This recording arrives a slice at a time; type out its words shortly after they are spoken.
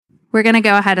We're going to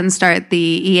go ahead and start the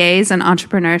EAs and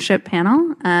entrepreneurship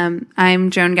panel.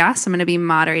 I'm Joan Gass. I'm going to be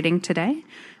moderating today.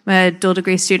 I'm a dual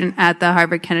degree student at the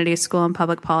Harvard Kennedy School in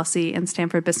Public Policy and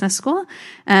Stanford Business School.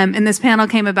 And this panel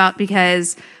came about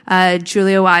because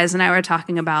Julia Wise and I were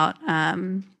talking about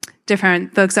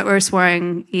different folks that were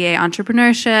exploring EA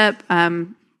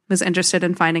entrepreneurship, was interested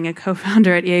in finding a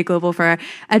co-founder at EA Global for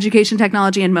education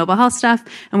technology and mobile health stuff.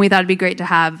 And we thought it'd be great to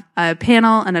have a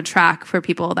panel and a track for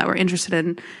people that were interested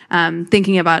in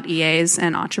thinking about EAs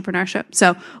and entrepreneurship.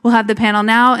 So we'll have the panel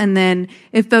now, and then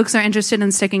if folks are interested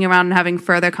in sticking around and having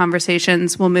further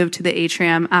conversations, we'll move to the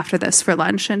atrium after this for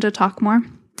lunch and to talk more.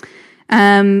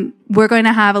 We're going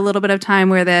to have a little bit of time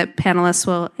where the panelists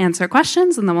will answer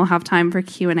questions, and then we'll have time for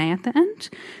Q&A at the end.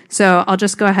 So I'll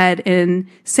just go ahead and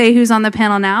say who's on the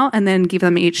panel now, and then give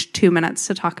them each 2 minutes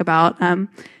to talk about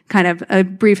kind of a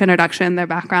brief introduction, their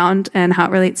background, and how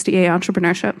it relates to EA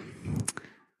entrepreneurship.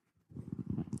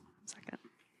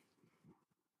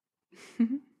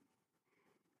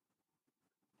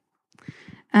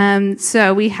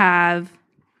 So we have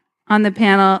on the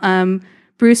panel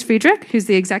Bruce Friedrich, who's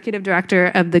the executive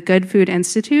director of the Good Food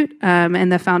Institute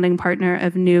and the founding partner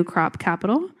of New Crop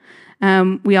Capital.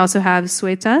 We also have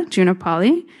Sweta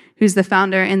Junapali, who's the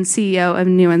founder and CEO of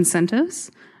New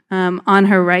Incentives. On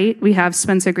her right, we have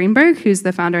Spencer Greenberg, who's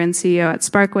the founder and CEO at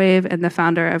Sparkwave and the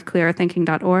founder of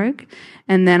clearthinking.org.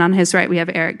 And then on his right, we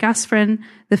have Eric Gasfrin,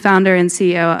 the founder and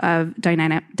CEO of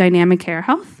Dynamic Care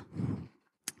Health.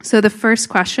 So the first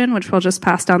question, which we'll just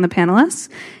pass down the panelists,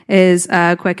 is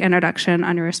a quick introduction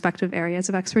on your respective areas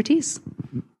of expertise.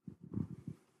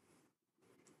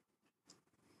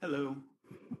 Hello.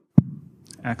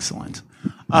 Excellent.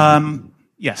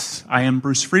 Yes, I am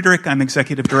Bruce Friedrich. I'm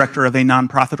executive director of a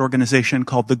nonprofit organization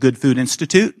called the Good Food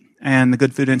Institute. And the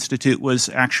Good Food Institute was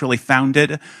actually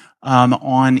founded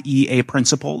on EA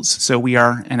principles. So we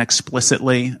are an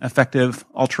explicitly effective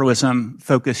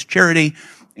altruism-focused charity.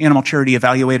 Animal Charity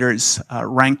Evaluators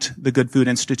ranked the Good Food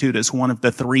Institute as one of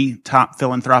the 3 top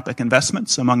philanthropic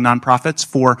investments among nonprofits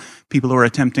for people who are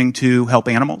attempting to help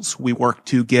animals. We work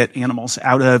to get animals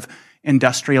out of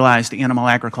industrialized animal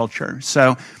agriculture.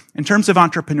 So in terms of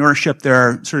entrepreneurship, there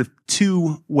are sort of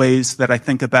 2 ways that I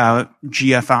think about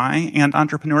GFI and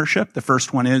entrepreneurship. The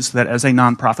first one is that as a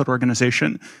nonprofit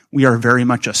organization, we are very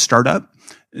much a startup.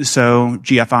 So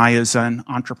GFI is an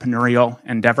entrepreneurial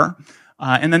endeavor.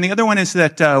 And then the other one is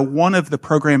that one of the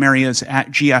program areas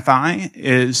at GFI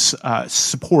is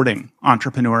supporting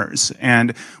entrepreneurs.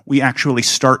 And we actually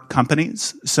start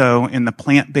companies. So in the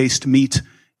plant-based meat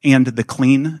and the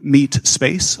clean meat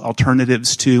space,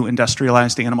 alternatives to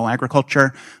industrialized animal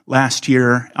agriculture. Last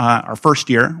year, our first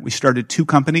year, we started 2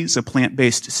 companies, a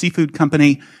plant-based seafood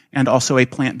company and also a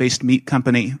plant-based meat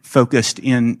company focused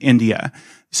in India.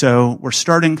 So we're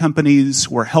starting companies,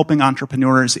 we're helping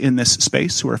entrepreneurs in this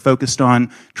space who are focused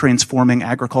on transforming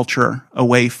agriculture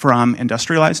away from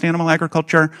industrialized animal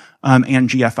agriculture, and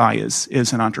GFI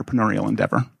is an entrepreneurial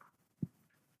endeavor.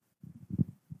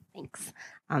 Thanks.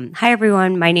 Hi,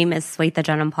 everyone. My name is Sweta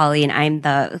Junapali, and I'm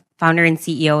the founder and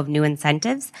CEO of New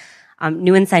Incentives.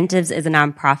 New Incentives is a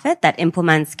nonprofit that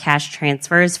implements cash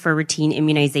transfers for routine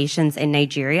immunizations in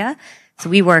Nigeria. So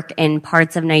we work in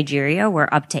parts of Nigeria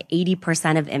where up to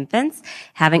 80% of infants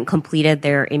haven't completed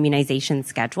their immunization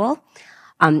schedule.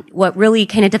 What really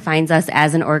kind of defines us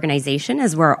as an organization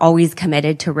is we're always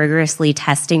committed to rigorously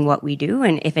testing what we do,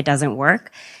 and if it doesn't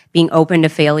work, being open to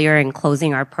failure and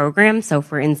closing our program. So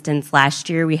for instance, last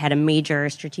year we had a major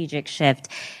strategic shift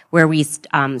where we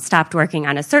stopped working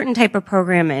on a certain type of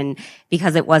program and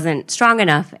because it wasn't strong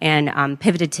enough and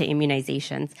pivoted to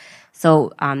immunizations.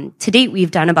 So to date, we've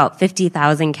done about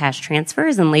 50,000 cash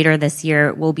transfers, and later this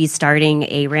year, we'll be starting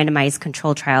a randomized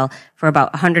control trial for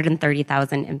about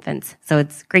 130,000 infants. So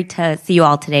it's great to see you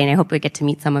all today, and I hope we get to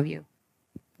meet some of you.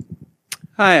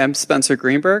 Hi, I'm Spencer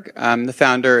Greenberg. I'm the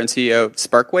founder and CEO of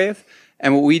Sparkwave,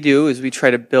 and what we do is we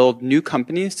try to build new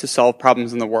companies to solve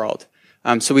problems in the world.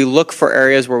 So we look for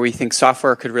areas where we think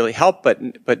software could really help,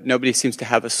 but nobody seems to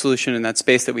have a solution in that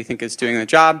space that we think is doing the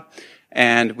job.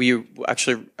 And we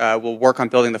actually will work on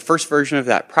building the first version of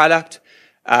that product,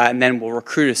 and then we'll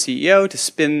recruit a CEO to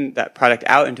spin that product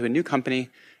out into a new company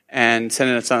and send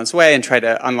it on its way and try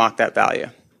to unlock that value.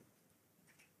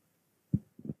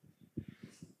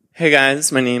 Hey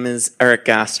guys, my name is Eric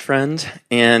Gastfriend,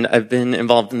 and I've been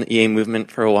involved in the EA movement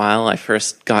for a while. I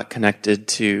first got connected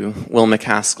to Will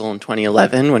MacAskill in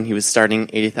 2011 when he was starting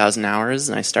 80,000 Hours,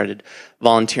 and I started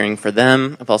volunteering for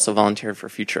them. I've also volunteered for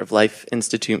Future of Life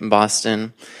Institute in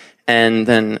Boston. And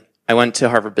then I went to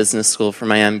Harvard Business School for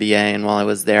my MBA, and while I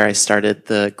was there, I started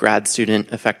the grad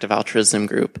student effective altruism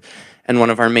group. And one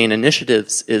of our main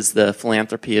initiatives is the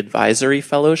Philanthropy Advisory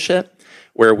Fellowship,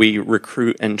 where we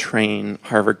recruit and train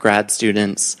Harvard grad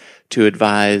students to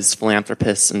advise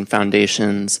philanthropists and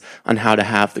foundations on how to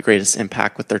have the greatest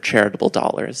impact with their charitable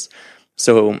dollars.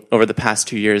 So over the past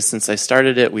 2 years since I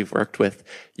started it, we've worked with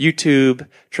YouTube,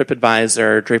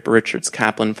 TripAdvisor, Draper Richards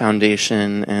Kaplan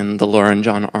Foundation, and the Laura and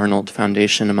John Arnold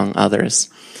Foundation, among others.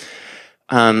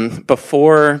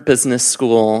 Before business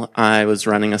school, I was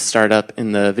running a startup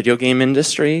in the video game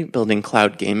industry, building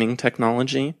cloud gaming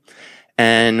technology.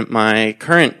 And my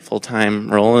current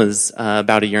full-time role is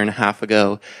about 1.5 years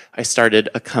ago, I started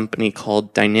a company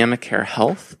called Dynamic Care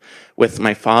Health with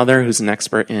my father, who's an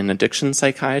expert in addiction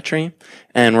psychiatry.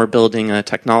 And we're building a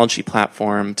technology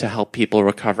platform to help people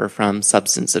recover from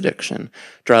substance addiction,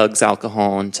 drugs,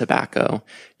 alcohol, and tobacco,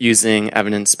 using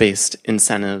evidence-based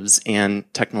incentives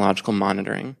and technological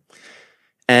monitoring.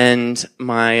 And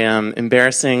my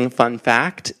embarrassing fun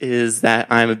fact is that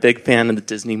I'm a big fan of the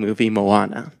Disney movie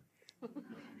Moana.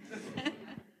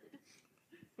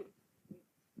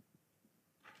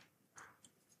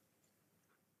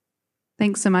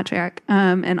 Thanks so much, Eric,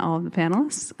 and all of the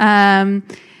panelists.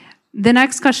 The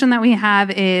next question that we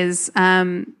have is,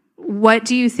 what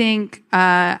do you think,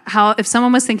 if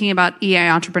someone was thinking about EA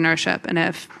entrepreneurship and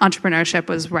if entrepreneurship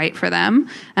was right for them,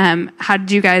 how did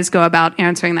you guys go about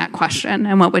answering that question?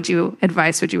 And what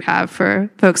advice would you have for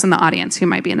folks in the audience who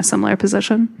might be in a similar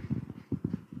position?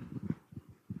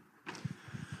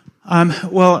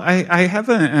 Well, I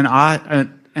have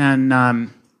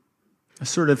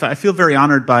I feel very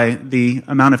honored by the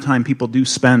amount of time people do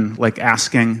spend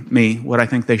asking me what I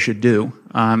think they should do,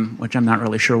 which I'm not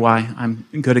really sure why I'm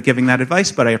good at giving that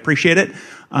advice, but I appreciate it.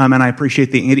 And I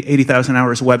appreciate the 80,000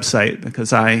 Hours website,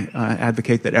 because I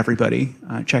advocate that everybody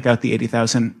check out the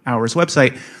 80,000 Hours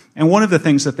website. And one of the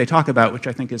things that they talk about, which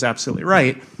I think is absolutely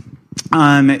right,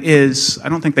 is, I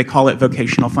don't think they call it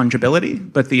vocational fungibility,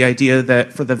 but the idea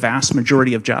that for the vast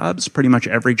majority of jobs, pretty much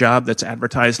every job that's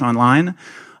advertised online,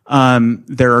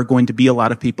 there are going to be a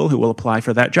lot of people who will apply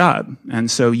for that job.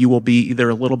 And so you will be either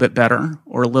a little bit better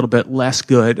or a little bit less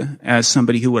good as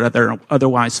somebody who would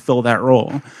otherwise fill that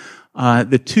role.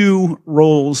 The two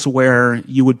roles where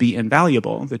you would be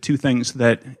invaluable, the two things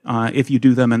that, if you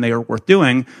do them and they are worth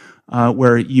doing,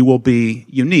 where you will be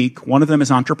unique. One of them is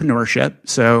entrepreneurship,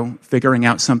 so figuring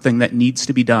out something that needs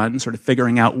to be done, sort of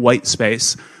figuring out white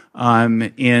space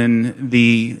in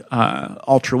the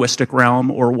altruistic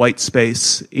realm or white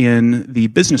space in the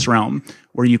business realm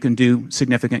where you can do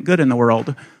significant good in the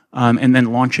world, and then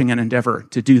launching an endeavor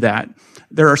to do that.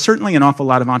 There are certainly an awful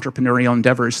lot of entrepreneurial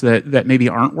endeavors that maybe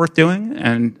aren't worth doing,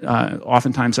 and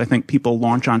oftentimes I think people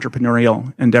launch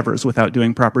entrepreneurial endeavors without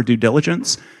doing proper due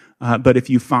diligence. But if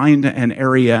you find an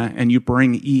area and you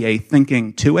bring EA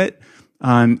thinking to it,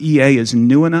 EA is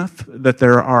new enough that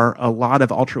there are a lot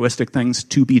of altruistic things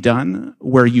to be done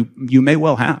where you may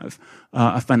well have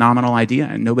a phenomenal idea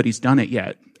and nobody's done it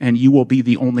yet, and you will be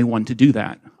the only one to do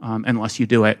that unless you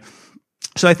do it.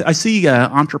 So I see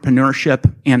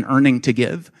entrepreneurship and earning to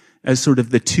give as sort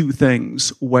of the two things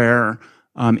where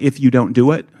if you don't do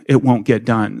it, it won't get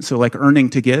done. So earning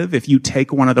to give, if you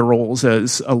take one of the roles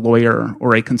as a lawyer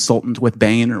or a consultant with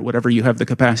Bain or whatever you have the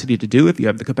capacity to do, if you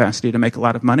have the capacity to make a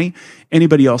lot of money,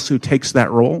 anybody else who takes that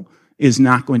role is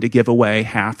not going to give away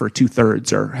half or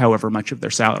 2/3 or however much of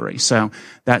their salary. So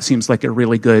that seems like a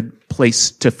really good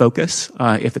place to focus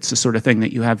if it's the sort of thing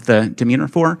that you have the demeanor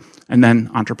for, and then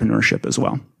entrepreneurship as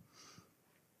well.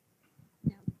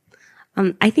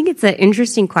 I think it's an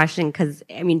interesting question because,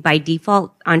 by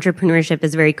default, entrepreneurship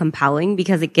is very compelling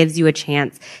because it gives you a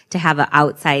chance to have an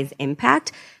outsized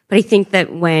impact. But I think that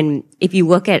if you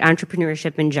look at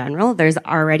entrepreneurship in general, there's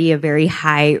already a very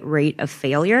high rate of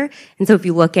failure. And so if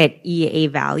you look at EA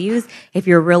values, if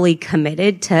you're really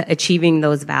committed to achieving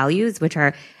those values, which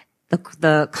are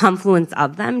the confluence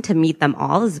of them to meet them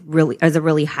all is a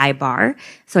really high bar.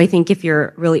 So I think if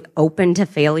you're really open to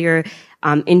failure,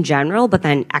 in general, but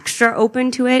then extra open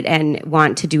to it and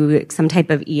want to do some type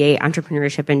of EA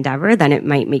entrepreneurship endeavor, then it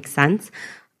might make sense.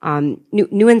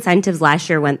 New Incentives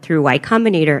last year went through Y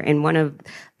Combinator, and one of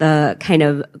the kind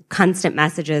of constant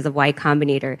messages of Y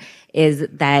Combinator is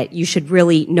that you should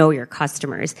really know your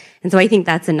customers. And so I think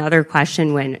that's another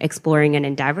question when exploring an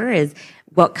endeavor is,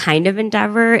 what kind of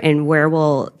endeavor and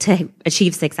to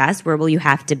achieve success, where will you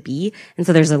have to be? And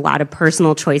so there's a lot of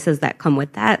personal choices that come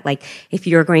with that. Like if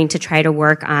you're going to try to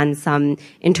work on some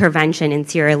intervention in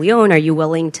Sierra Leone, are you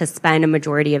willing to spend a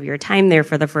majority of your time there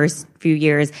for the first few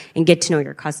years and get to know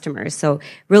your customers? So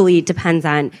really it depends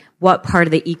on what part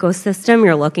of the ecosystem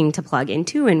you're looking to plug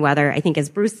into, and whether, I think as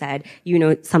Bruce said, you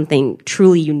know something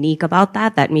truly unique about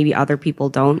that maybe other people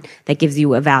don't, that gives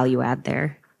you a value add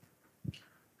there.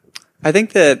 I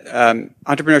think that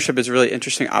entrepreneurship is a really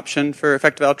interesting option for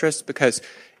effective altruists, because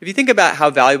if you think about how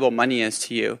valuable money is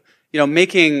to you,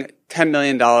 making $10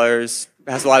 million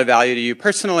has a lot of value to you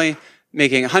personally.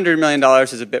 Making $100 million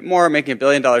is a bit more, making $1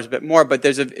 billion a bit more, but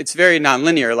it's very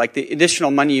nonlinear. Like the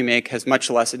additional money you make has much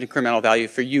less incremental value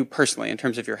for you personally in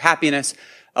terms of your happiness.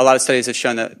 A lot of studies have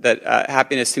shown that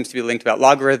happiness seems to be linked about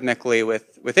logarithmically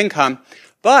with income.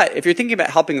 But if you're thinking about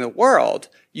helping the world,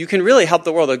 you can really help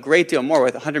the world a great deal more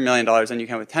with $100 million than you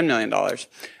can with $10 million,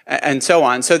 and so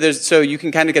on. So you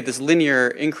can kind of get this linear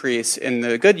increase in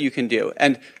the good you can do.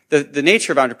 And the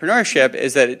nature of entrepreneurship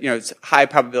is that it's high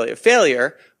probability of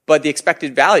failure, but the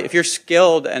expected value, if you're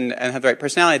skilled and have the right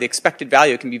personality, the expected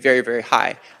value can be very, very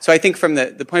high. So I think from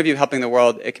the point of view of helping the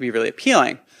world, it can be really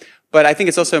appealing. But I think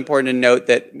it's also important to note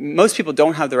that most people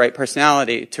don't have the right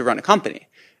personality to run a company.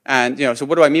 And, so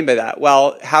what do I mean by that?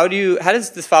 Well, how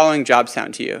does this following job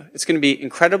sound to you? It's going to be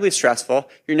incredibly stressful.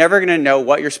 You're never going to know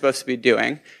what you're supposed to be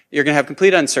doing. You're going to have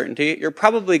complete uncertainty. You're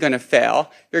probably going to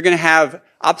fail. You're going to have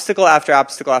obstacle after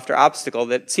obstacle after obstacle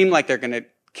that seem like they're going to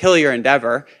kill your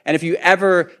endeavor. And if you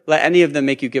ever let any of them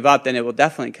make you give up, then it will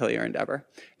definitely kill your endeavor.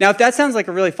 Now, if that sounds like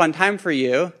a really fun time for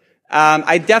you,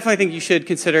 I definitely think you should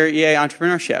consider EA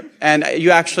entrepreneurship. And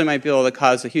you actually might be able to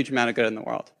cause a huge amount of good in the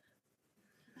world.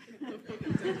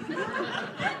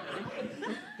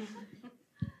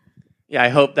 Yeah, I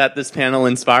hope that this panel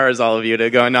inspires all of you to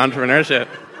go into entrepreneurship.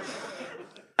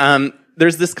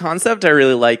 There's this concept I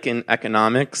really like in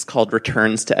economics called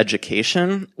returns to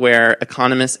education, where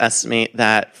economists estimate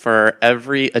that for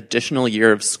every additional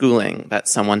year of schooling that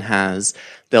someone has,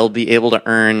 they'll be able to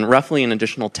earn roughly an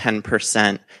additional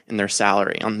 10% in their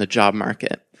salary on the job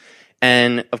market.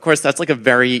 And of course, that's like a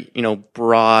very,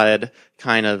 broad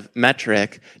kind of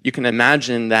metric. You can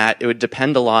imagine that it would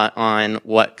depend a lot on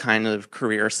what kind of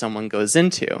career someone goes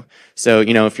into. So,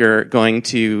 if you're going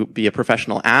to be a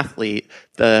professional athlete,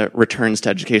 the returns to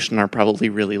education are probably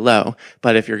really low.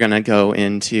 But if you're going to go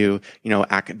into,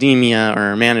 academia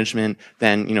or management,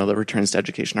 then, the returns to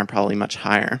education are probably much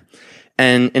higher.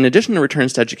 And in addition to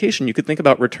returns to education, you could think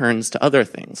about returns to other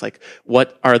things, like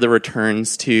what are the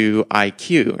returns to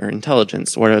IQ or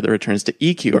intelligence? What are the returns to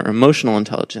EQ or emotional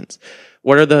intelligence?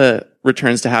 What are the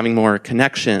returns to having more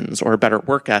connections or better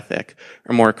work ethic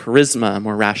or more charisma,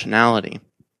 more rationality?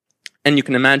 And you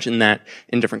can imagine that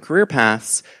in different career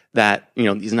paths that,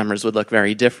 these numbers would look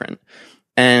very different.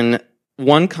 And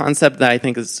one concept that I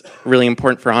think is really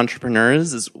important for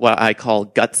entrepreneurs is what I call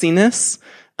gutsiness.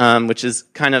 Which is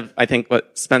kind of, I think,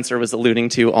 what Spencer was alluding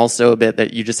to also a bit,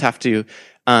 that you just have to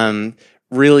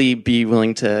really be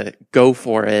willing to go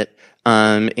for it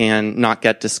and not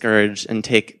get discouraged and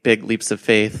take big leaps of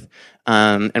faith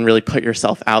and really put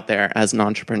yourself out there as an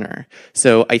entrepreneur.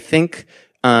 So I think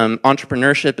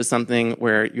entrepreneurship is something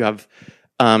where you have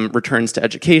returns to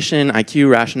education,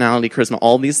 IQ, rationality, charisma,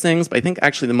 all these things. But I think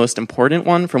actually the most important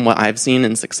one from what I've seen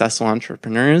in successful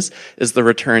entrepreneurs is the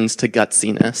returns to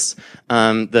gutsiness.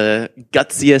 The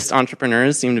gutsiest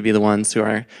entrepreneurs seem to be the ones who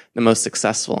are the most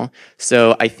successful.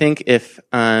 So I think if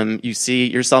you see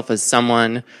yourself as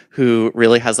someone who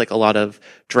really has like a lot of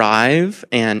drive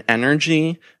and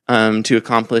energy to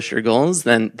accomplish your goals,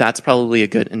 then that's probably a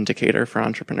good indicator for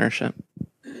entrepreneurship.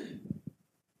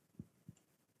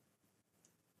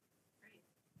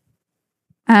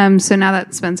 So now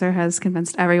that Spencer has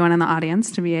convinced everyone in the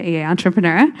audience to be an EA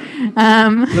entrepreneur.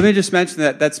 Let me just mention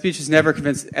that speech has never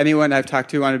convinced anyone I've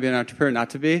talked to who want to be an entrepreneur not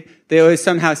to be. They always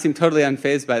somehow seem totally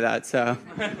unfazed by that. So,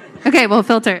 okay, well,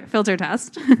 filter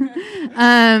test.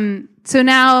 So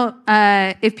now,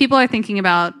 if people are thinking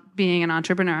about being an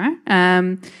entrepreneur,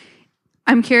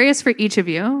 I'm curious for each of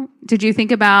you. Did you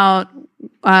think about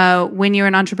when you were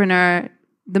an entrepreneur,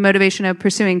 the motivation of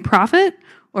pursuing profit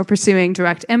or pursuing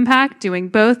direct impact, doing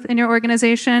both in your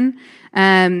organization?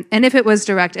 And if it was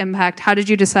direct impact, how did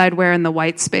you decide where in the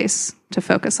white space to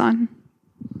focus on?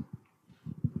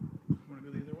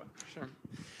 Sure.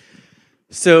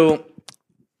 So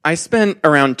I spent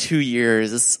around 2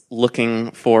 years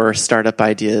looking for startup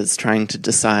ideas, trying to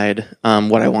decide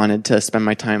what I wanted to spend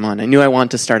my time on. I knew I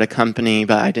wanted to start a company,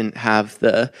 but I didn't have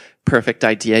the perfect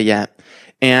idea yet.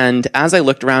 And as I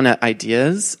looked around at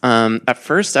ideas, at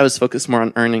first I was focused more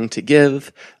on earning to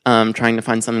give, trying to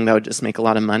find something that would just make a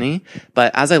lot of money.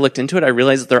 But as I looked into it, I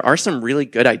realized that there are some really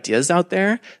good ideas out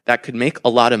there that could make a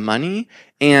lot of money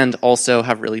and also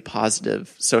have really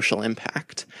positive social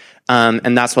impact.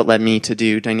 And that's what led me to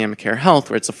do Dynamic Care Health,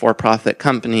 where it's a for-profit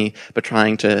company, but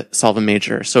trying to solve a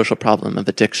major social problem of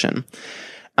addiction.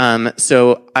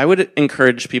 So I would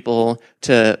encourage people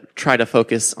to try to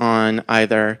focus on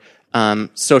either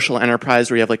social enterprise,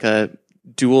 where you have like a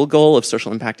dual goal of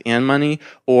social impact and money,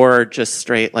 or just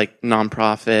straight like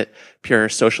nonprofit, pure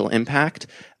social impact.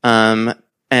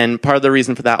 And part of the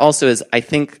reason for that also is I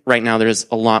think right now there's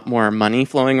a lot more money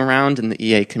flowing around in the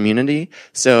EA community.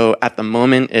 So at the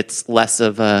moment, it's less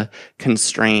of a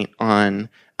constraint on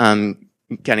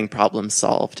getting problems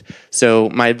solved. So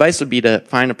my advice would be to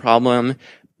find a problem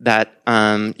that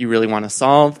you really want to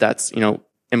solve, that's,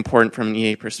 important from an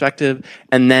EA perspective,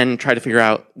 and then try to figure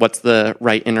out what's the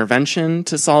right intervention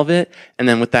to solve it. And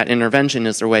then with that intervention,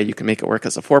 is there a way you can make it work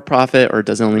as a for-profit, or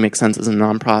does it only make sense as a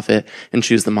nonprofit, and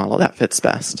choose the model that fits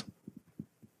best?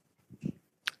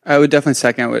 I would definitely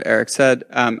second what Eric said.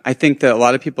 I think that a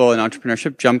lot of people in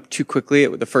entrepreneurship jump too quickly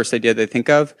at the first idea they think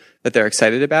of that they're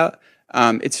excited about.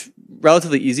 It's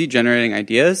relatively easy generating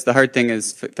ideas. The hard thing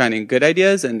is finding good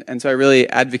ideas. And so I really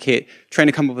advocate trying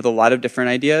to come up with a lot of different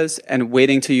ideas and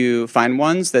waiting till you find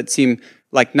ones that seem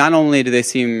like not only do they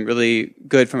seem really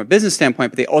good from a business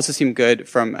standpoint, but they also seem good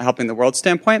from a helping the world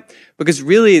standpoint. Because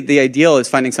really the ideal is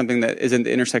finding something that is in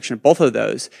the intersection of both of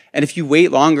those. And if you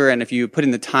wait longer and if you put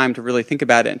in the time to really think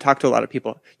about it and talk to a lot of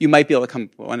people, you might be able to come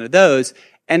up with one of those.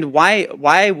 And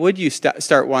why would you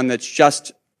start one that's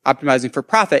just optimizing for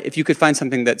profit if you could find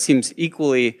something that seems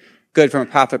equally good from a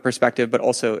profit perspective, but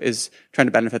also is trying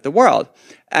to benefit the world?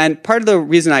 And part of the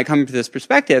reason I come to this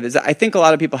perspective is that I think a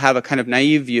lot of people have a kind of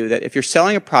naive view that if you're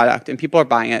selling a product and people are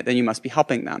buying it, then you must be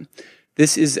helping them.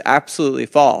 This is absolutely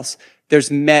false.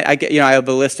 I have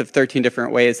a list of 13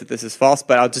 different ways that this is false,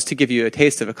 but to give you a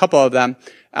taste of a couple of them.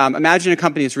 Imagine a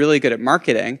company is really good at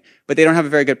marketing, but they don't have a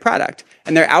very good product.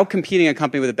 And they're out-competing a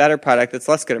company with a better product that's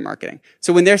less good at marketing.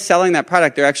 So when they're selling that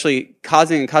product, they're actually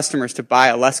causing customers to buy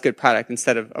a less good product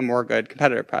instead of a more good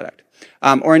competitor product.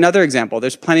 Or another example,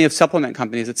 there's plenty of supplement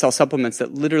companies that sell supplements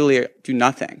that literally do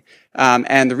nothing.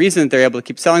 And the reason that they're able to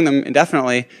keep selling them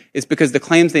indefinitely is because the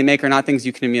claims they make are not things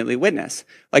you can immediately witness.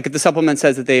 Like if the supplement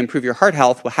says that they improve your heart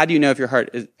health, well, how do you know if your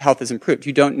health is improved?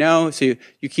 You don't know, so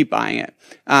you keep buying it.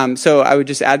 So I would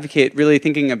just advocate really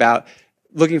thinking about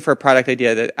looking for a product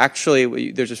idea that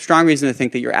actually there's a strong reason to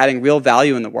think that you're adding real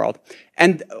value in the world.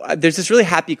 And there's this really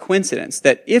happy coincidence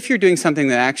that if you're doing something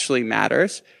that actually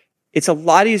matters, it's a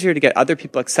lot easier to get other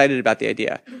people excited about the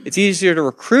idea. It's easier to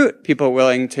recruit people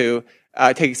willing to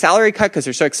take a salary cut because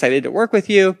they're so excited to work with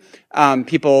you.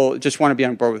 People just want to be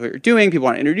on board with what you're doing. People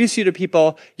want to introduce you to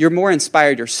people. You're more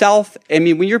inspired yourself. I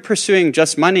mean, when you're pursuing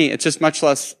just money, it's just much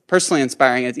less personally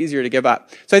inspiring. It's easier to give up.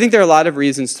 So I think there are a lot of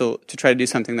reasons to try to do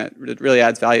something that really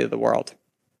adds value to the world.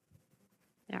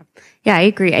 Yeah, I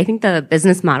agree. I think the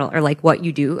business model, or like what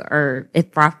you do, or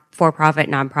if for-profit,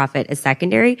 nonprofit, is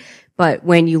secondary. But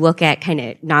when you look at kind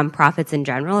of nonprofits in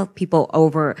general, people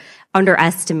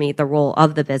underestimate the role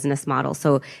of the business model.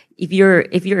 So if you're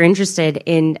interested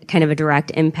in kind of a direct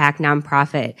impact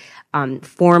nonprofit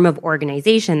form of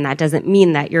organization, that doesn't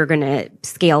mean that you're going to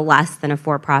scale less than a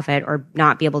for-profit or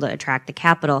not be able to attract the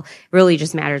capital. It really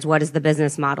just matters what is the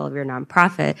business model of your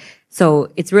nonprofit.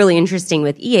 So it's really interesting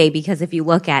with EA because if you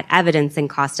look at evidence and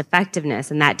cost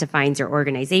effectiveness and that defines your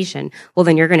organization, well,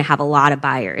 then you're going to have a lot of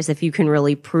buyers if you can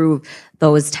really prove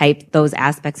those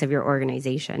aspects of your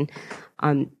organization.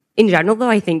 In general, though,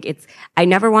 I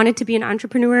never wanted to be an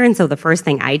entrepreneur. And so the first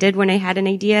thing I did when I had an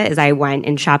idea is I went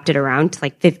and shopped it around to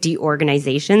like 50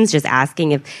 organizations, just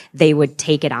asking if they would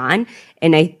take it on.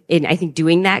 And I think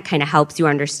doing that kind of helps you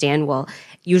understand, well,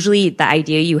 usually the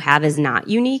idea you have is not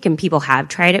unique and people have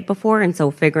tried it before. And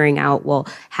so figuring out, well,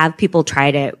 have people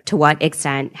tried it? To what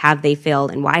extent have they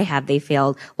failed and why have they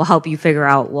failed will help you figure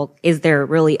out, well, is there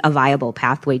really a viable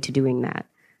pathway to doing that?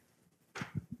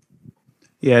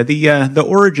 Yeah, the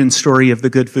origin story of the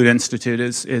Good Food Institute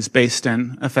is based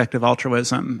in effective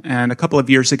altruism. And a couple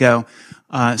of years ago,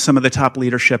 some of the top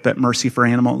leadership at Mercy for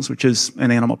Animals, which is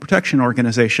an animal protection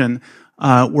organization,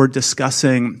 were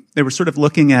discussing, they were sort of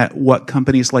looking at what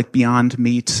companies like Beyond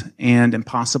Meat and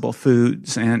Impossible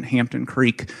Foods and Hampton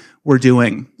Creek were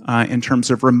doing in terms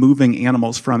of removing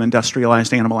animals from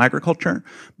industrialized animal agriculture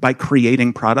by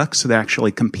creating products that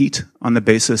actually compete on the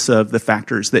basis of the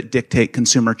factors that dictate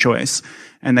consumer choice.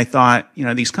 And they thought,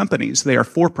 these companies, they are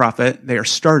for-profit, they are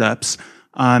startups,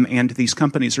 and these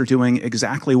companies are doing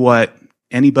exactly what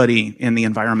anybody in the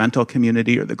environmental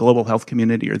community or the global health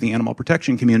community or the animal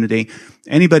protection community,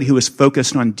 anybody who is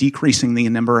focused on decreasing the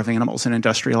number of animals in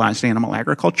industrialized animal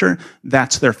agriculture,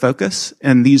 that's their focus.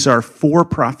 And these are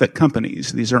for-profit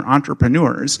companies. These are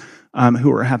entrepreneurs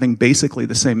who are having basically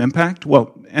the same impact,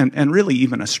 well, and really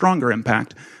even a stronger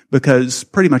impact, because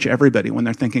pretty much everybody, when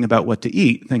they're thinking about what to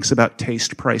eat, thinks about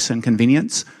taste, price, and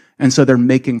convenience. And so they're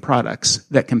making products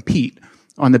that compete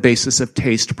on the basis of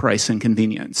taste, price, and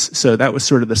convenience. So that was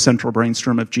sort of the central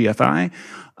brainstorm of GFI.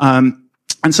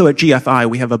 And so at GFI,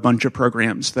 we have a bunch of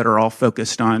programs that are all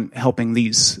focused on helping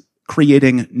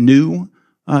creating new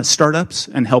startups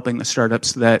and helping the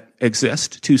startups that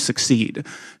exist to succeed.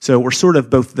 So we're sort of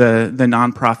both the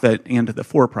nonprofit and the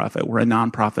for-profit. We're a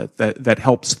nonprofit that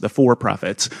helps the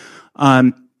for-profits.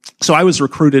 So I was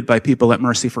recruited by people at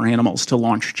Mercy for Animals to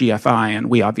launch GFI, and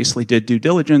we obviously did due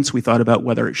diligence. We thought about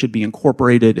whether it should be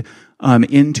incorporated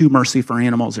into Mercy for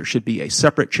Animals or should be a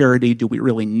separate charity. Do we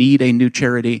really need a new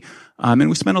charity? And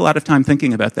we spent a lot of time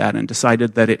thinking about that and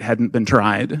decided that it hadn't been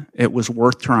tried. It was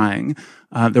worth trying.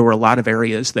 There were a lot of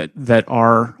areas that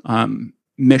are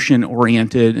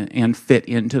mission-oriented and fit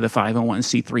into the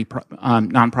 501c3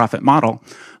 nonprofit model.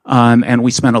 And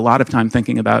we spent a lot of time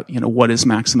thinking about, what is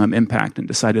maximum impact, and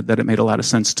decided that it made a lot of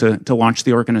sense to launch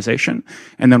the organization.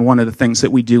 And then one of the things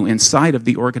that we do inside of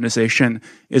the organization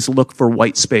is look for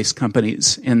white space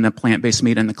companies in the plant-based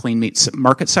meat and the clean meat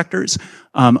market sectors,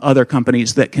 other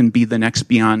companies that can be the next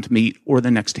Beyond Meat or the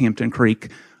next Hampton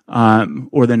Creek,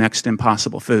 or the next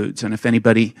Impossible Foods. And if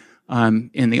anybody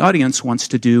in the audience wants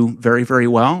to do very, very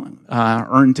well,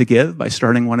 earn to give by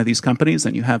starting one of these companies,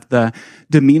 and you have the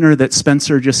demeanor that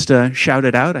Spencer just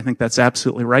shouted out. I think that's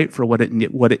absolutely right for what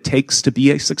it takes to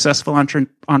be a successful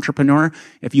entrepreneur.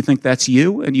 If you think that's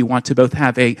you and you want to both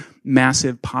have a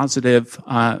massive positive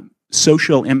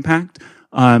social impact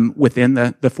within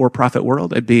the for-profit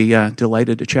world, I'd be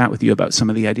delighted to chat with you about some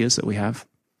of the ideas that we have.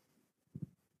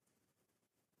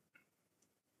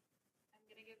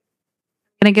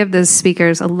 I'm going to give the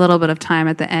speakers a little bit of time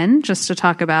at the end just to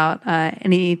talk about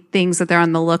any things that they're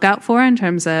on the lookout for in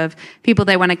terms of people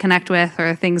they want to connect with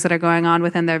or things that are going on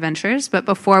within their ventures. But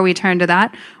before we turn to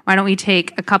that, why don't we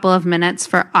take a couple of minutes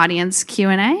for audience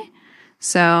Q&A?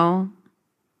 So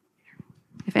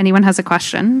if anyone has a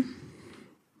question,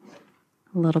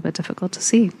 a little bit difficult to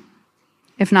see.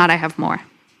 If not, I have more.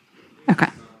 Okay.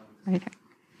 Right here.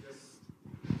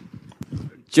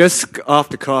 Just off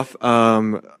the cuff,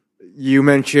 you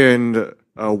mentioned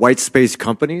white space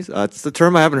companies. It's the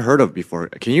term I haven't heard of before.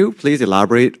 Can you please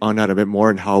elaborate on that a bit more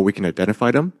and how we can identify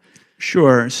them?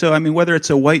 Sure. So, whether it's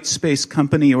a white space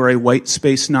company or a white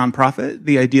space nonprofit,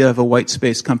 the idea of a white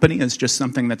space company is just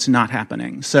something that's not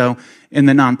happening. So, in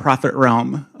the nonprofit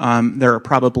realm, there are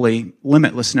probably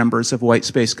limitless numbers of white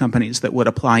space companies that would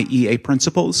apply EA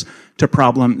principles to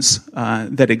problems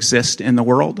that exist in the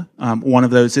world. One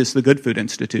of those is the Good Food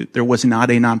Institute. There was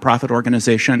not a nonprofit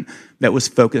organization that was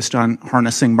focused on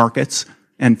harnessing markets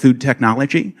and food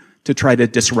technology to try to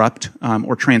disrupt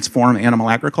or transform animal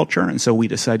agriculture, and so we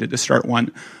decided to start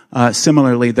one.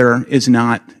 Similarly, there's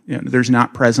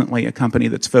not presently a company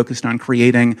that's focused on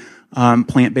creating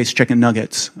plant-based chicken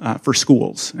nuggets for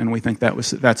schools, and we think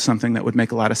that's something that would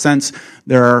make a lot of sense.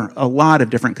 There are a lot of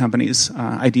different companies,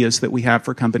 ideas that we have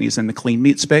for companies in the clean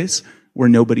meat space where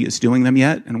nobody is doing them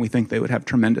yet, and we think they would have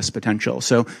tremendous potential.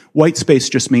 So white space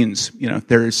just means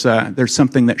there's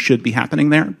something that should be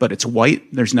happening there, but it's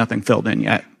white. There's nothing filled in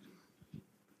yet.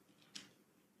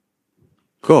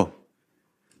 Cool.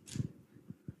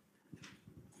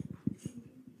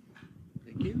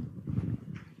 Thank you.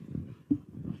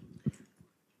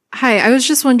 Hi, I was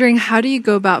just wondering, how do you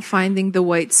go about finding the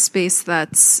white space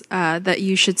that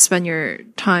you should spend your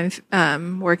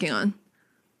time working on?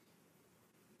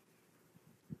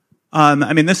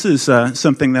 This is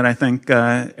something that I think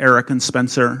Eric and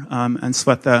Spencer and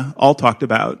Sweta all talked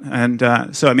about. And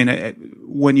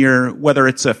whether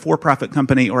it's a for-profit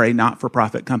company or a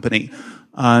not-for-profit company,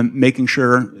 making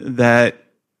sure that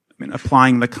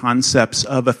applying the concepts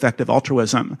of effective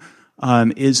altruism,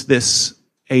 is this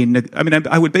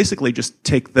I would basically just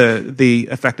take the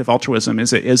effective altruism.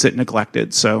 Is it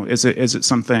neglected? So is it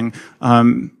something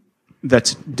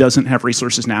that doesn't have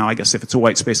resources now? I guess if it's a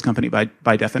white space company,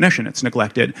 by definition, it's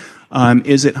neglected.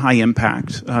 Is it high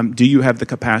impact? Do you have the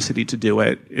capacity to do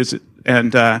it? Is it?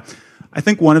 And I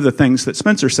think one of the things that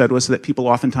Spencer said was that people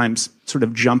oftentimes sort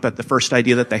of jump at the first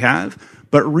idea that they have,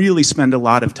 but really spend a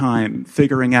lot of time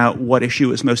figuring out what issue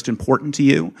is most important to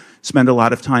you, spend a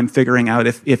lot of time figuring out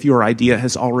if your idea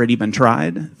has already been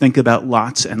tried, think about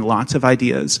lots and lots of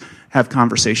ideas, have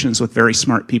conversations with very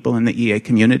smart people in the EA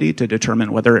community to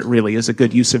determine whether it really is a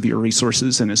good use of your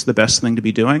resources and is the best thing to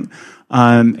be doing,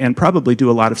 and probably do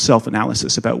a lot of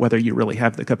self-analysis about whether you really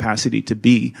have the capacity to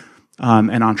be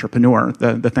an entrepreneur,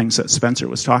 the things that Spencer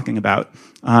was talking about.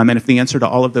 And if the answer to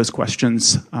all of those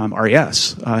questions are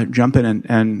yes, jump in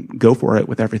and go for it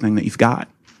with everything that you've got.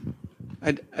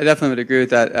 I definitely would agree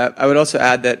with that. I would also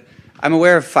add that I'm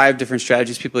aware of 5 different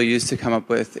strategies people use to come up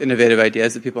with innovative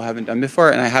ideas that people haven't done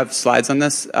before, and I have slides on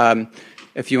this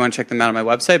if you want to check them out on my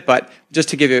website. But just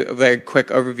to give you a very quick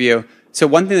overview, so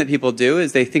one thing that people do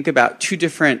is they think about 2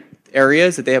 different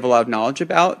areas that they have a lot of knowledge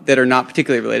about that are not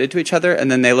particularly related to each other, and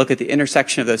then they look at the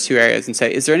intersection of those 2 areas and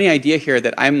say, is there any idea here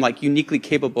that I'm like uniquely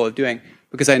capable of doing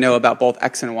because I know about both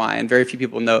X and Y, and very few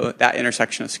people know that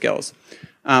intersection of skills.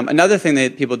 Another thing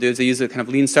that people do is they use a kind of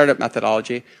lean startup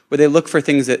methodology where they look for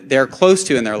things that they're close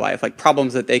to in their life, like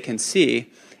problems that they can see,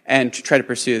 and to try to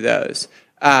pursue those.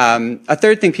 A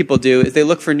third thing people do is they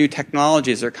look for new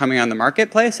technologies that are coming on the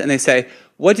marketplace, and they say,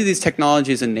 what do these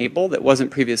technologies enable that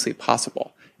wasn't previously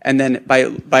possible? And then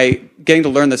by getting to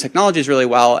learn those technologies really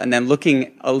well and then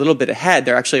looking a little bit ahead,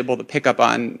 they're actually able to pick up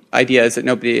on ideas that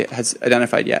nobody has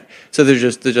identified yet. So there's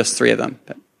just 3 of them.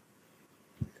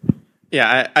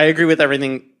 Yeah, I agree with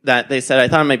everything that they said. I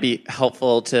thought it might be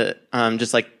helpful to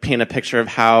just like paint a picture of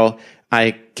how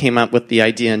I came up with the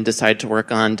idea and decided to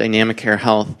work on dynamic care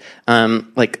health.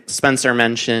 Like Spencer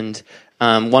mentioned,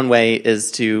 one way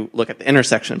is to look at the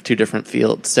intersection of 2 different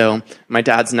fields. So my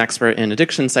dad's an expert in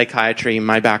addiction psychiatry.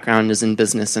 My background is in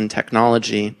business and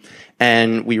technology.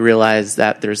 And we realized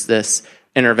that there's this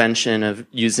intervention of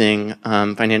using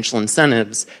financial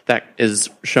incentives that is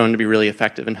shown to be really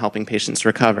effective in helping patients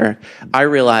recover. I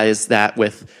realized that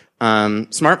with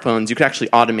smartphones, you could actually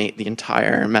automate the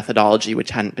entire methodology,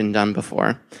 which hadn't been done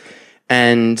before.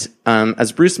 And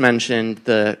as Bruce mentioned,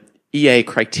 the EA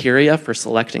criteria for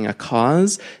selecting a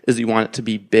cause is you want it to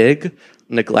be big,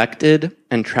 neglected,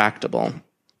 and tractable.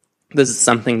 This is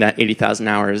something that 80,000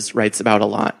 Hours writes about a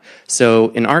lot. So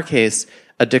in our case,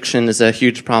 addiction is a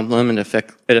huge problem, and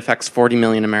it affects 40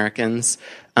 million Americans.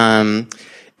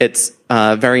 It's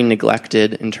very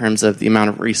neglected in terms of the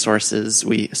amount of resources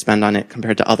we spend on it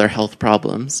compared to other health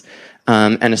problems,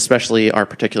 and especially our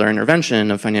particular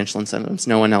intervention of financial incentives.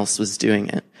 No one else was doing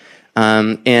it.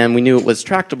 And we knew it was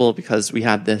tractable because we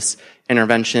had this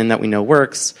intervention that we know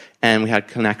works, and we had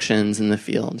connections in the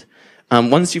field.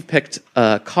 Once you've picked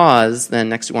a cause, then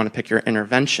next you want to pick your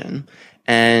intervention.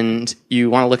 And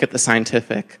you want to look at the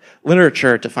scientific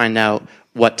literature to find out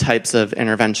what types of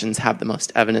interventions have the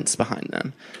most evidence behind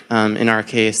them. In our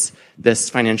case, this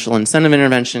financial incentive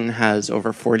intervention has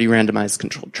over 40 randomized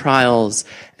controlled trials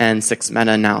and 6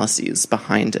 meta-analyses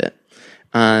behind it.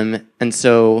 And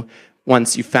so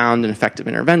once you've found an effective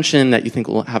intervention that you think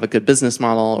will have a good business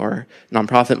model or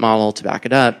nonprofit model to back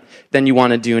it up, then you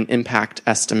want to do an impact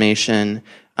estimation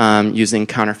using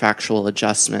counterfactual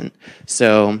adjustment.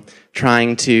 So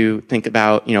trying to think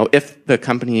about, if the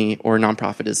company or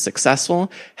nonprofit is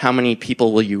successful, how many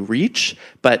people will you reach?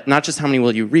 But not just how many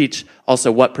will you reach,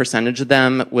 also what percentage of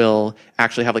them will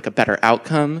actually have like a better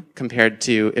outcome compared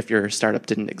to if your startup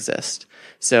didn't exist.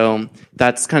 So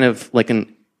that's kind of like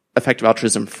an effective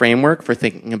altruism framework for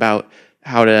thinking about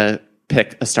how to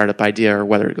pick a startup idea or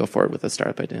whether to go forward with a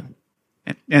startup idea.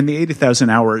 And the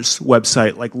 80,000 Hours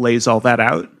website lays all that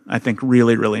out, I think,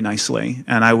 really, really nicely.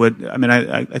 And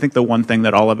I think the one thing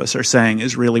that all of us are saying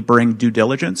is really bring due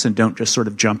diligence and don't just sort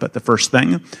of jump at the first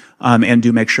thing, and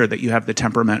do make sure that you have the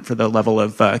temperament for the level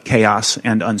of chaos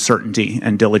and uncertainty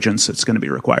and diligence that's going to be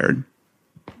required.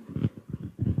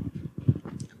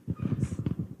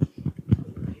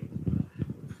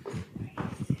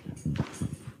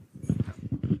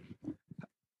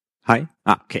 Hi.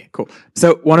 Okay, cool.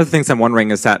 So one of the things I'm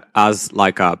wondering is that as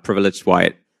like a privileged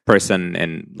white person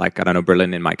in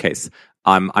Berlin in my case,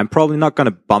 I'm probably not going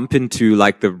to bump into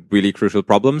like the really crucial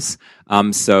problems.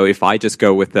 So if I just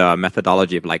go with the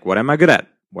methodology of like, what am I good at?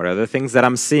 What are the things that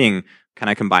I'm seeing? Can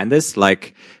I combine this?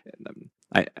 Like,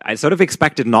 I sort of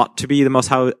expected not to be the most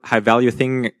high value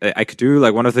thing I could do.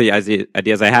 Like one of the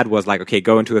ideas I had was like, okay,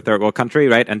 go into a third world country,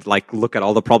 right? And like look at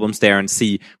all the problems there and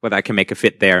see whether I can make a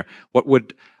fit there. What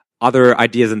would other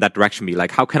ideas in that direction be?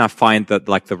 Like, how can I find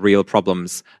the real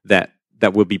problems that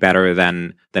would be better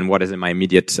than what is in my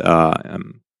immediate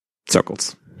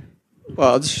circles?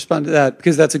 Well, I'll just respond to that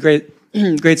because that's a great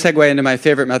great segue into my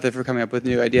favorite method for coming up with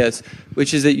new ideas,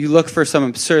 which is that you look for some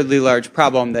absurdly large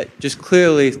problem that just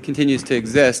clearly continues to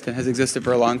exist and has existed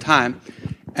for a long time,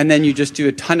 and then you just do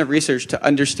a ton of research to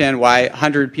understand why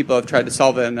 100 people have tried to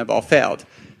solve it and have all failed.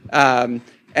 And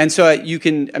so you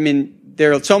can,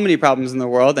 there are so many problems in the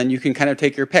world, and you can kind of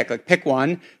take your pick. Like, pick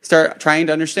one, start trying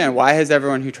to understand why has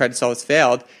everyone who tried to solve this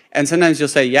failed. And sometimes you'll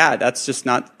say, yeah, that's just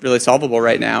not really solvable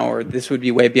right now, or this would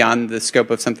be way beyond the scope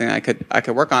of something I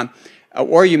could work on.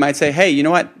 Or you might say, hey, you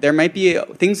know what? There might be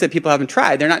things that people haven't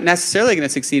tried. They're not necessarily going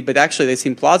to succeed, but actually they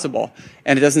seem plausible,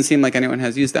 and it doesn't seem like anyone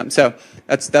has used them. So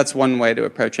that's one way to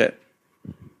approach it.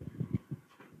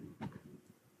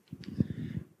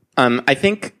 I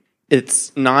think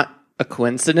it's not a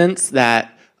coincidence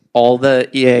that all the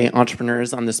EA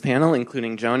entrepreneurs on this panel,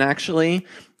 including Joan actually,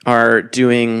 are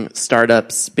doing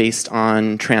startups based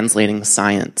on translating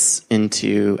science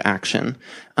into action.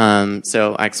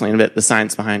 So I explained a bit the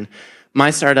science behind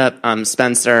my startup.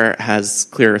 Spencer has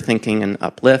Clearer Thinking and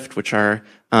Uplift, which are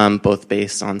both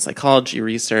based on psychology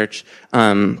research.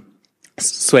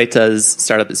 Sweta's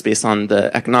startup is based on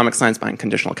the economic science behind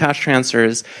conditional cash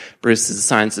transfers. Bruce's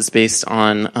science is based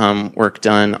on work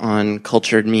done on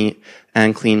cultured meat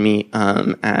and clean meat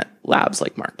at labs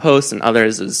like Mark Post and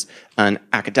others. It was an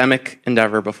academic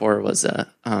endeavor before it was a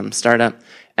startup.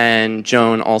 And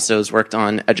Joan also has worked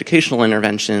on educational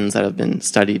interventions that have been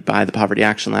studied by the Poverty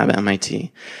Action Lab at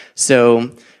MIT.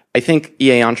 So I think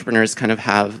EA entrepreneurs kind of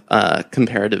have a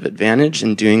comparative advantage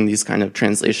in doing these kind of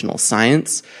translational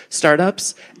science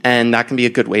startups, and that can be a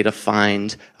good way to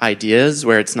find ideas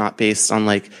where it's not based on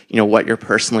what you're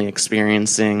personally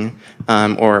experiencing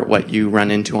or what you run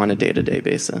into on a day-to-day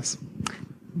basis.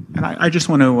 And I just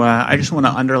want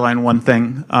to underline one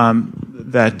thing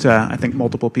that I think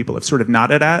multiple people have sort of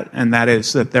nodded at, and that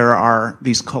is that there are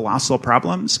these colossal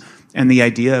problems. And the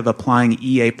idea of applying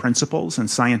EA principles and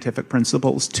scientific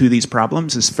principles to these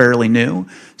problems is fairly new.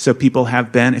 So people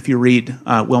have been, if you read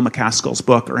Will McCaskill's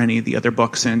book or any of the other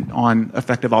books on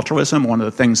effective altruism, one of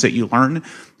the things that you learn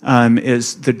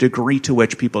is the degree to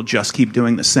which people just keep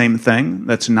doing the same thing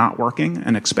that's not working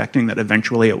and expecting that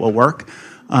eventually it will work.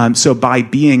 So by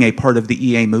being a part of the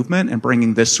EA movement and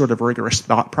bringing this sort of rigorous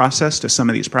thought process to some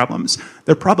of these problems,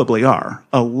 there probably are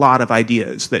a lot of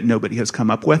ideas that nobody has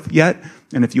come up with yet.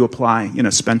 And if you apply,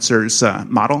 Spencer's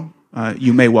model,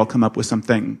 you may well come up with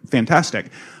something fantastic.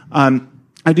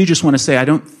 I do just want to say I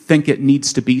don't think it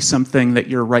needs to be something that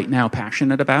you're right now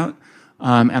passionate about.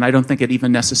 And I don't think it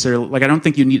even necessarily, I don't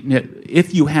think you need,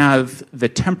 if you have the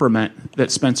temperament that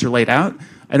Spencer laid out,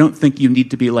 I don't think you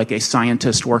need to be like a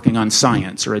scientist working on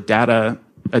science or a data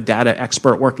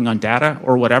expert working on data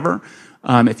or whatever.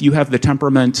 If you have the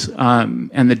temperament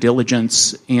and the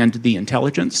diligence and the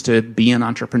intelligence to be an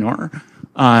entrepreneur,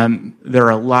 there are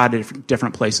a lot of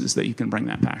different places that you can bring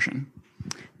that passion.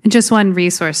 And just one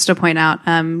resource to point out,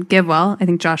 GiveWell, I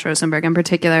think Josh Rosenberg in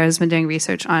particular has been doing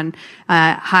research on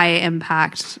high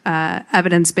impact,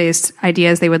 evidence-based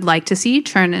ideas they would like to see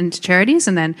turn into charities.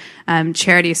 And then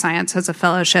Charity Science has a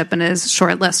fellowship and has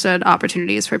shortlisted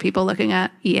opportunities for people looking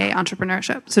at EA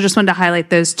entrepreneurship. So just wanted to highlight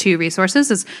those two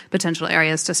resources as potential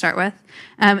areas to start with.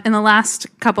 In the last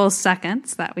couple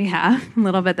seconds that we have, a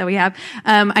little bit that we have,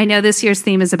 I know this year's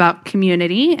theme is about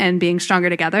community and being stronger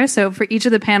together. So for each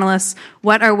of the panelists,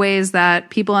 what are ways that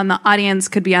people in the audience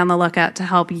could be on the lookout to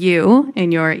help you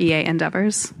in your EA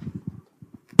endeavors?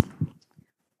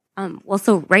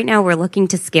 So right now we're looking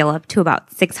to scale up to about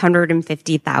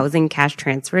 650,000 cash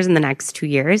transfers in the next 2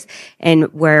 years. And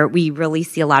where we really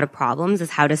see a lot of problems is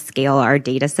how to scale our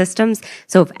data systems.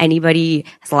 So if anybody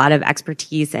has a lot of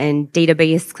expertise in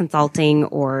database consulting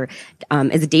or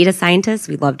is a data scientist,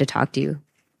 we'd love to talk to you.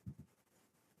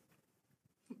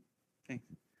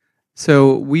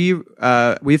 So we've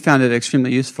found it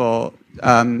extremely useful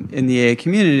in the AA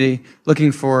community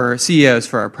looking for CEOs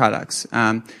for our products.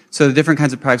 So the different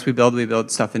kinds of products we build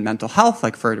stuff in mental health,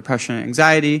 like for depression and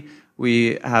anxiety.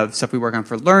 We have stuff we work on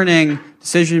for learning,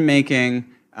 decision making.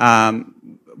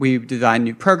 We design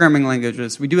new programming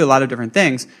languages. We do a lot of different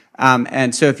things.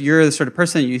 And so if you're the sort of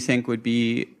person you think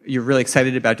you're really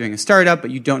excited about doing a startup,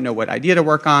 but you don't know what idea to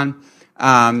work on,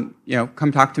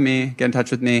 come talk to me, get in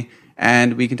touch with me,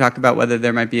 and we can talk about whether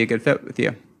there might be a good fit with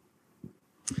you.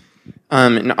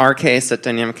 In our case at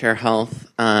Dynamic Care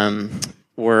Health,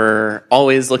 we're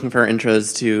always looking for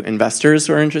intros to investors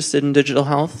who are interested in digital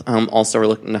health. Also, we're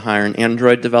looking to hire an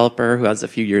Android developer who has a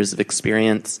few years of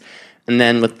experience. And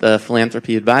then with the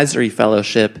Philanthropy Advisory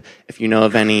Fellowship, if you know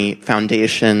of any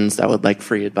foundations that would like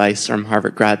free advice from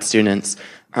Harvard grad students,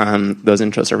 those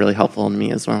intros are really helpful to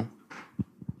me as well.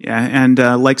 Yeah, and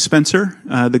like Spencer,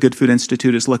 the Good Food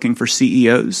Institute is looking for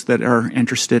CEOs that are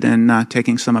interested in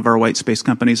taking some of our white space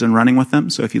companies and running with them.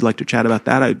 So if you'd like to chat about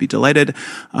that, I would be delighted.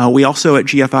 We also at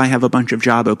GFI have a bunch of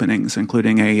job openings,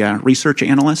 including a research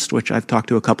analyst, which I've talked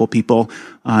to a couple people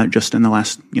just in the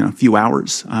last few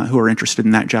hours who are interested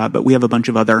in that job. But we have a bunch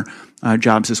of other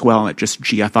jobs as well at just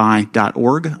gfi.org/jobs.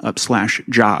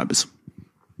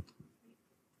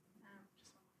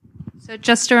 So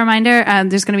just a reminder,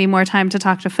 there's going to be more time to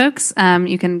talk to folks.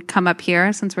 You can come up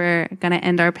here since we're going to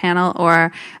end our panel,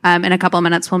 or in a couple of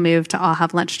minutes we'll move to all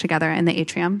have lunch together in the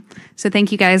atrium. So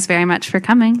thank you guys very much for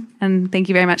coming, and thank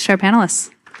you very much to our panelists.